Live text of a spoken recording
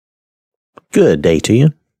Good day to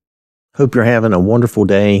you. Hope you're having a wonderful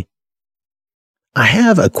day. I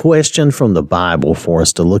have a question from the Bible for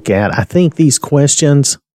us to look at. I think these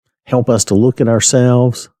questions help us to look at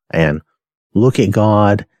ourselves and look at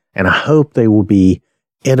God, and I hope they will be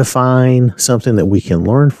edifying, something that we can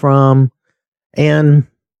learn from, and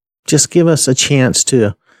just give us a chance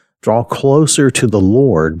to draw closer to the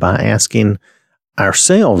Lord by asking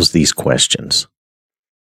ourselves these questions.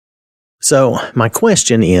 So my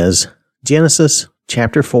question is, Genesis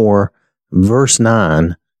chapter 4, verse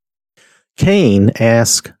 9, Cain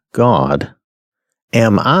asked God,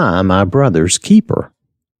 "Am I my brother's keeper?"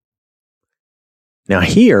 Now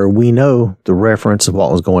here we know the reference of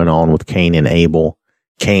what was going on with Cain and Abel.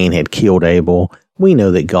 Cain had killed Abel. We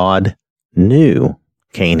know that God knew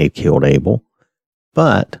Cain had killed Abel.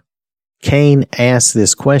 But Cain asked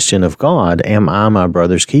this question of God, "Am I my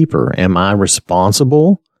brother's keeper? Am I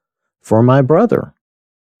responsible for my brother?"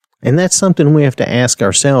 And that's something we have to ask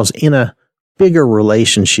ourselves in a bigger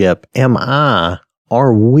relationship.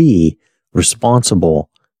 Are we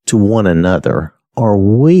responsible to one another? Are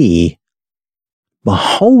we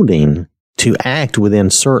beholding to act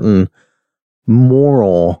within certain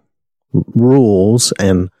moral rules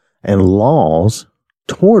and laws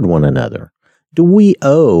toward one another? Do we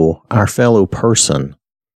owe our fellow person?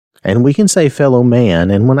 And we can say fellow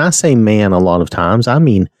man, and when I say man a lot of times, I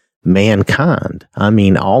mean mankind. I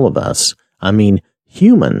mean all of us. I mean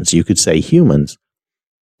humans. You could say humans.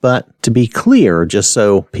 But to be clear, just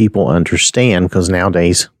so people understand, because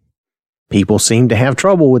nowadays people seem to have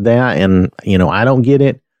trouble with that, and, I don't get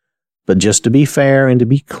it. But just to be fair and to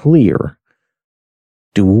be clear,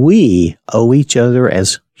 do we owe each other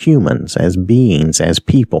as humans, as beings, as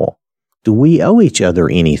people? Do we owe each other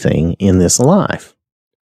anything in this life?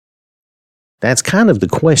 That's kind of the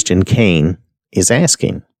question Cain is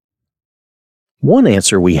asking. One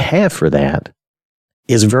answer we have for that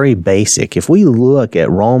is very basic. If we look at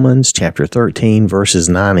Romans chapter 13, verses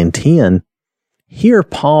 9 and 10, here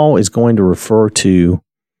Paul is going to refer to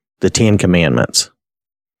the 10 commandments.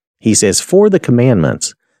 He says, "For the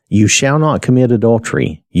commandments, you shall not commit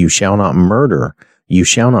adultery, you shall not murder, you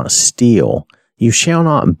shall not steal, you shall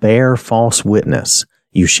not bear false witness,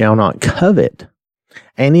 you shall not covet.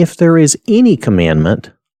 And if there is any commandment,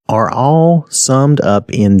 are all summed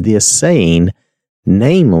up in this saying,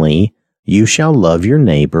 namely, you shall love your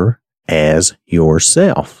neighbor as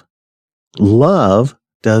yourself. Love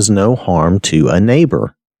does no harm to a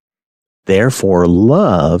neighbor. Therefore,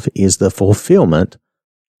 love is the fulfillment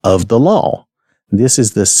of the law." This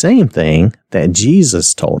is the same thing that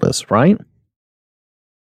Jesus told us, right?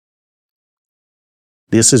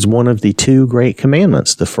 This is one of the two great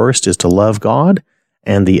commandments. The first is to love God,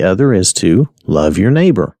 and the other is to love your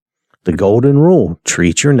neighbor. The golden rule,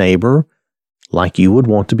 treat your neighbor like you would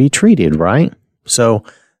want to be treated, right? So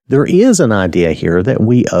there is an idea here that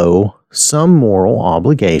we owe some moral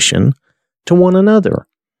obligation to one another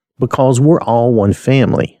because we're all one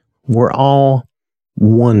family. We're all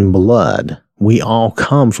one blood. We all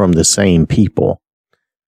come from the same people.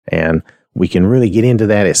 And we can really get into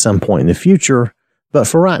that at some point in the future. But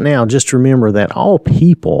for right now, just remember that all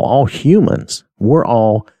people, all humans, we're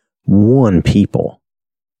all one people.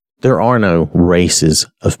 There are no races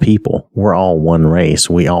of people. We're all one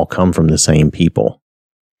race. We all come from the same people.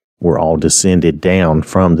 We're all descended down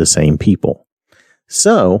from the same people.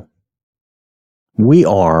 So, we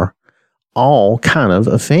are all kind of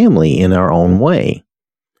a family in our own way.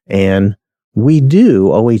 And we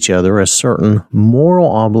do owe each other a certain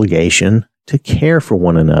moral obligation to care for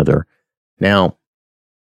one another. Now,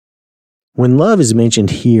 when love is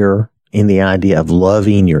mentioned here in the idea of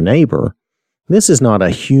loving your neighbor, this is not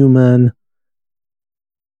a human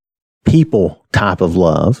people type of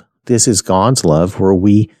love. This is God's love where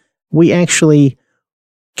we actually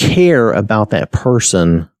care about that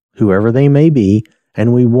person, whoever they may be,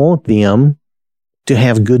 and we want them to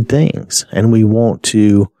have good things. And we want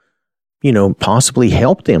to, possibly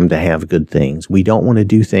help them to have good things. We don't want to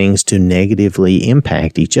do things to negatively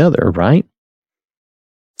impact each other, right?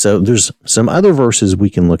 So there's some other verses we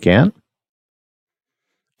can look at.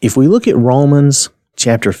 If we look at Romans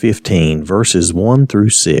chapter 15, verses 1 through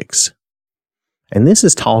 6, and this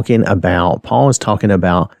is Paul is talking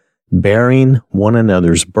about bearing one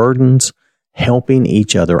another's burdens, helping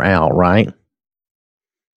each other out, right?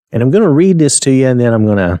 And I'm going to read this to you, and then I'm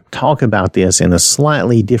going to talk about this in a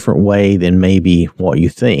slightly different way than maybe what you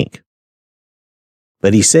think.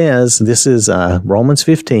 But he says, this is Romans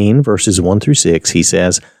 15, verses 1 through 6. He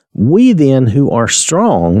says, "We then who are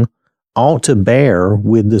strong ought to bear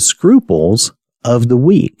with the scruples of the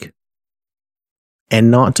weak,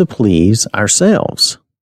 and not to please ourselves.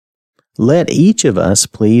 let each of us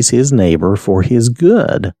please his neighbor for his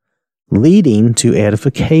good, leading to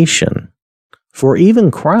edification. For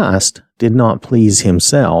even Christ did not please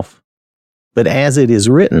himself, but as it is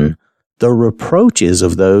written, the reproaches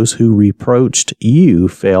of those who reproached you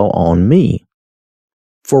fell on me.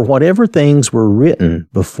 For whatever things were written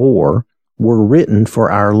before were written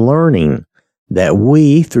for our learning, that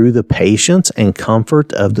we, through the patience and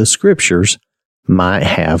comfort of the Scriptures, might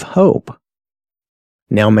have hope.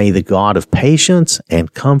 Now may the God of patience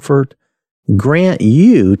and comfort grant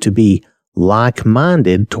you to be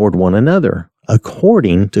like-minded toward one another,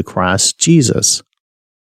 according to Christ Jesus,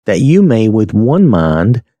 that you may with one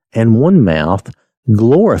mind and one mouth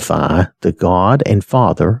glorify the God and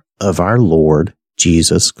Father of our Lord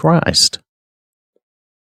Jesus Christ.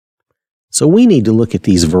 So we need to look at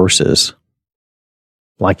these verses.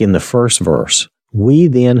 Like in the first verse, we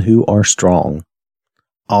then who are strong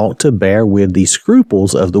ought to bear with the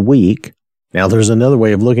scruples of the weak. Now there's another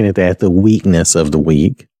way of looking at that, the weakness of the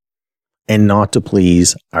weak, and not to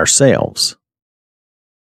please ourselves.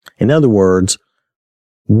 In other words,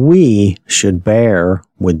 we should bear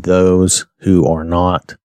with those who are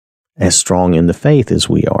not as strong in the faith as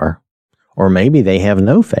we are. Or maybe they have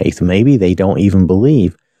no faith. Maybe they don't even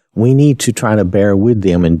believe. We need to try to bear with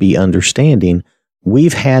them and be understanding.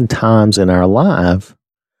 We've had times in our life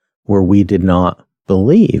where we did not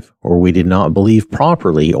believe, or we did not believe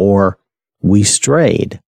properly, or we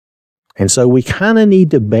strayed. And so we kind of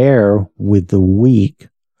need to bear with the weak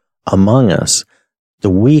among us. The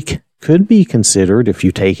weak could be considered, if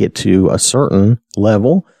you take it to a certain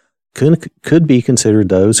level, could be considered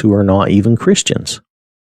those who are not even Christians.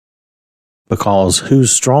 Because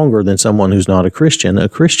who's stronger than someone who's not a Christian? A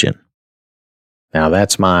Christian. Now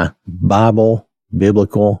that's my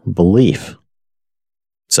biblical belief.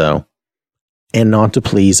 So, and not to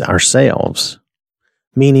please ourselves.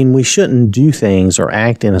 Meaning we shouldn't do things or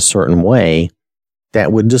act in a certain way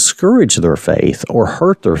that would discourage their faith or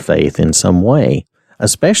hurt their faith in some way.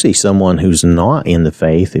 Especially someone who's not in the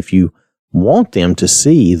faith. If you want them to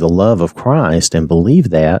see the love of Christ and believe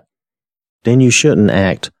that, then you shouldn't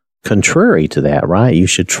act contrary to that, right? You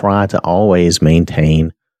should try to always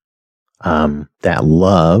maintain that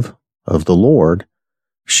love of the Lord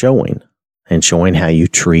showing how you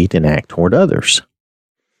treat and act toward others.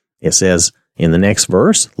 It says in the next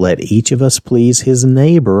verse, let each of us please his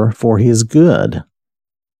neighbor for his good.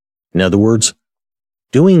 In other words,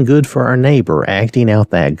 doing good for our neighbor, acting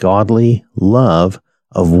out that godly love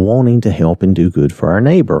of wanting to help and do good for our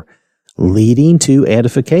neighbor, leading to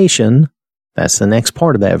edification. That's the next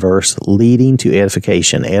part of that verse, leading to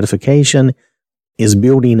edification. Edification is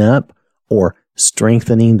building up or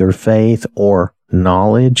strengthening their faith or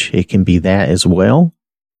knowledge. It can be that as well.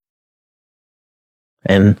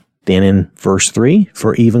 And then in verse 3,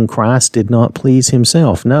 for even Christ did not please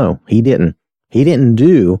himself. No, he didn't. He didn't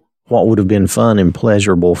do what would have been fun and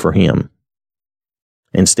pleasurable for him.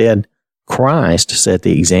 Instead, Christ set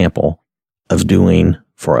the example of doing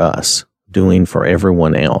for us, doing for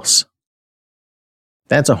everyone else.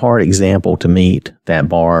 That's a hard example to meet. That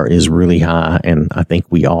bar is really high, and I think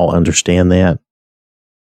we all understand that.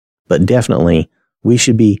 But definitely, we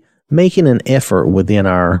should be making an effort within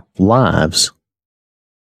our lives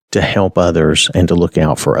to help others and to look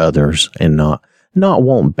out for others and not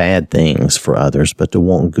want bad things for others, but to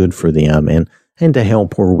want good for them and to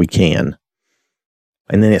help where we can.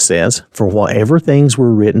 And then it says, for whatever things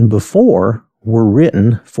were written before were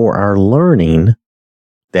written for our learning,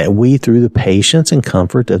 that we through the patience and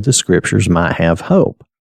comfort of the Scriptures might have hope.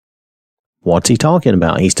 What's he talking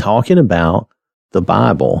about? He's talking about the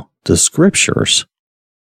Bible, the Scriptures.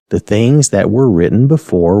 The things that were written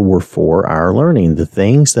before were for our learning. The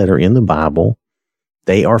things that are in the Bible,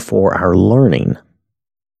 they are for our learning,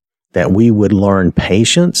 that we would learn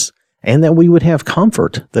patience and that we would have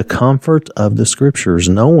comfort, the comfort of the Scriptures,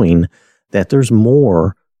 knowing that there's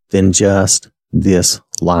more than just this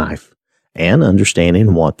life and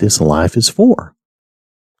understanding what this life is for.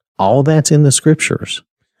 All that's in the Scriptures.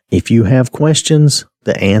 If you have questions,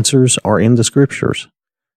 the answers are in the Scriptures.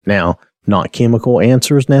 Now, not chemical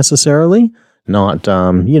answers necessarily, not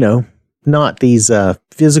these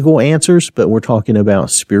physical answers, but we're talking about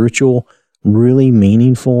spiritual, really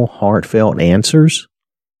meaningful, heartfelt answers.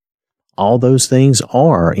 All those things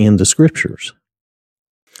are in the Scriptures.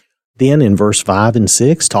 Then in verse 5 and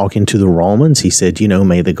 6, talking to the Romans, he said,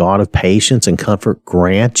 may the God of patience and comfort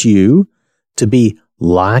grant you to be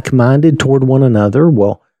like-minded toward one another.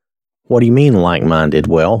 Well, what do you mean like-minded?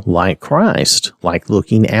 Well, like Christ, like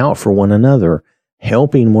looking out for one another,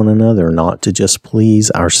 helping one another, not to just please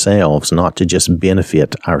ourselves, not to just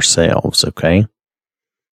benefit ourselves, okay?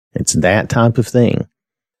 It's that type of thing.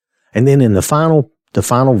 And then in the final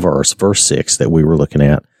verse, verse 6 that we were looking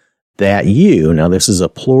at, that you, now this is a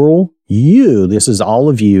plural, you, this is all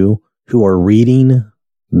of you who are reading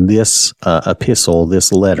this epistle,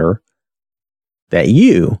 this letter, that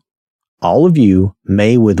you, all of you,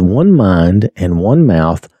 may with one mind and one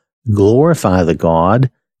mouth glorify the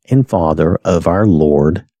God and Father of our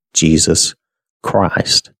Lord Jesus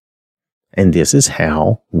Christ. And this is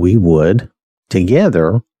how we would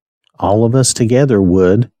together, all of us together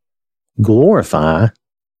would glorify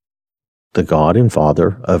the God and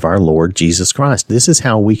Father of our Lord Jesus Christ. This is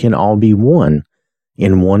how we can all be one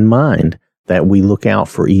in one mind, that we look out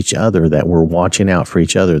for each other, that we're watching out for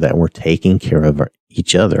each other, that we're taking care of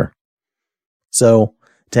each other. So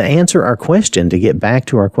to answer our question, to get back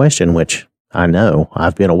to our question, which I know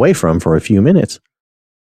I've been away from for a few minutes,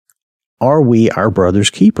 are we our brother's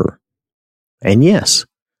keeper? And yes,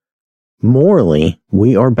 morally,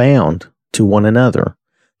 we are bound to one another,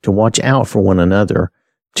 to watch out for one another,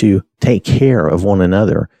 to take care of one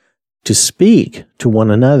another, to speak to one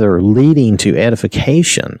another, leading to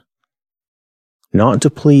edification, not to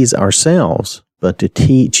please ourselves, but to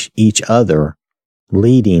teach each other,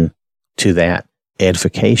 leading to that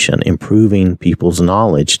edification, improving people's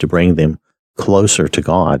knowledge to bring them closer to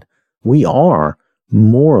God. We are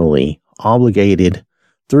morally obligated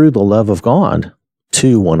through the love of God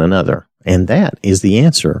to one another. And that is the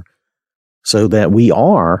answer, so that we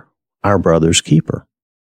are our brother's keeper.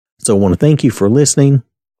 So I want to thank you for listening.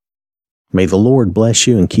 May the Lord bless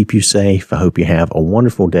you and keep you safe. I hope you have a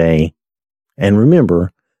wonderful day. And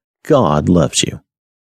remember, God loves you.